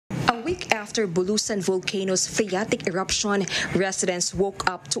week after Bulusan Volcano's phreatic eruption, residents woke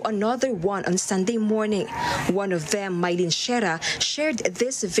up to another one on Sunday morning. One of them, Mylene Shera, shared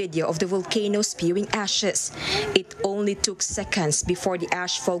this video of the volcano spewing ashes. It only took seconds before the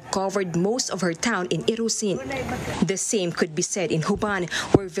ashfall covered most of her town in Irusin. The same could be said in Juban,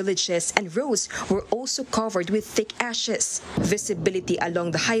 where villages and roads were also covered with thick ashes. Visibility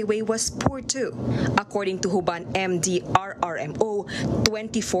along the highway was poor too. According to Juban MDRRMO,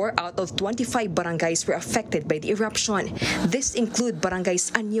 24 out of 25 barangays were affected by the eruption. This include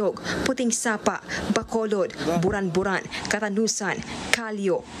barangays Anyog, Puting Sapa, Bacolod, Buran-Buran, Katanusan,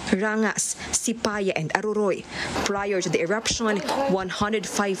 Calio, Rangas, Sipaya, and Aruroy. Prior to the eruption,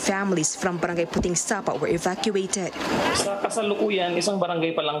 105 families from Barangay Puting Sapa were evacuated. Sa kasalukuyan, isang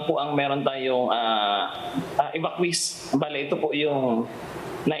barangay pa lang po ang meron tayong evacuees. Bale, ito po yung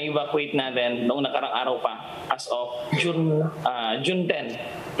na-evacuate natin noong nakarang araw pa as of June 10.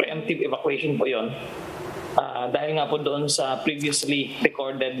 Preemptive evacuation po yon. Dahil nga po doon sa previously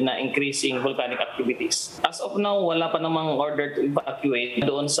recorded na increasing volcanic activities. As of now, wala pa namang order to evacuate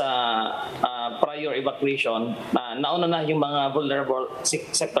doon sa prior evacuation. Nauna na yung mga vulnerable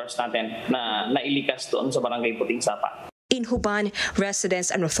sectors natin na nailikas doon sa Barangay Puting Sapa. In Juban,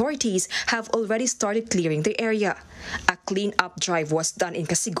 residents and authorities have already started clearing the area. A clean-up drive was done in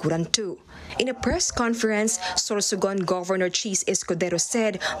Casiguran too. In a press conference, Sorsogon Governor Chiz Escudero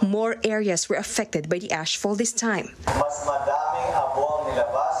said more areas were affected by the ashfall this time. Mas madaming abong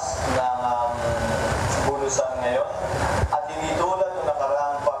nilabas ng Bulusan ngayon at hindi tulad ng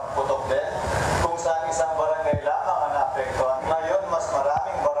nakaraang pagputok din kung saan isang barangay lamang ang naapektuhan. Ngayon, mas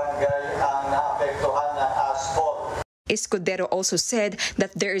maraming barangay ang naapektuhan ng ashfall. Escudero also said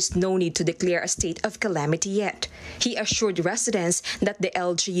that there is no need to declare a state of calamity yet. He assured residents that the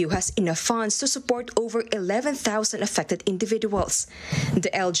LGU has enough funds to support over 11,000 affected individuals.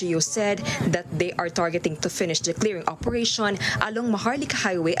 The LGU said that they are targeting to finish the clearing operation along Maharlika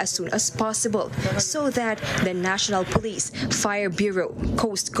Highway as soon as possible so that the National Police, Fire Bureau,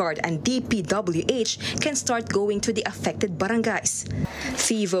 Coast Guard, and DPWH can start going to the affected barangays.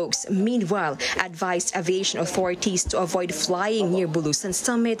 PHIVOLCS, meanwhile, advised aviation authorities to avoid flying near Bulusan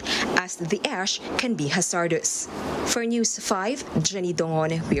Summit as the ash can be hazardous. For News 5, Jenny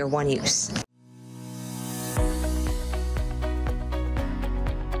Dongon, We Are One News.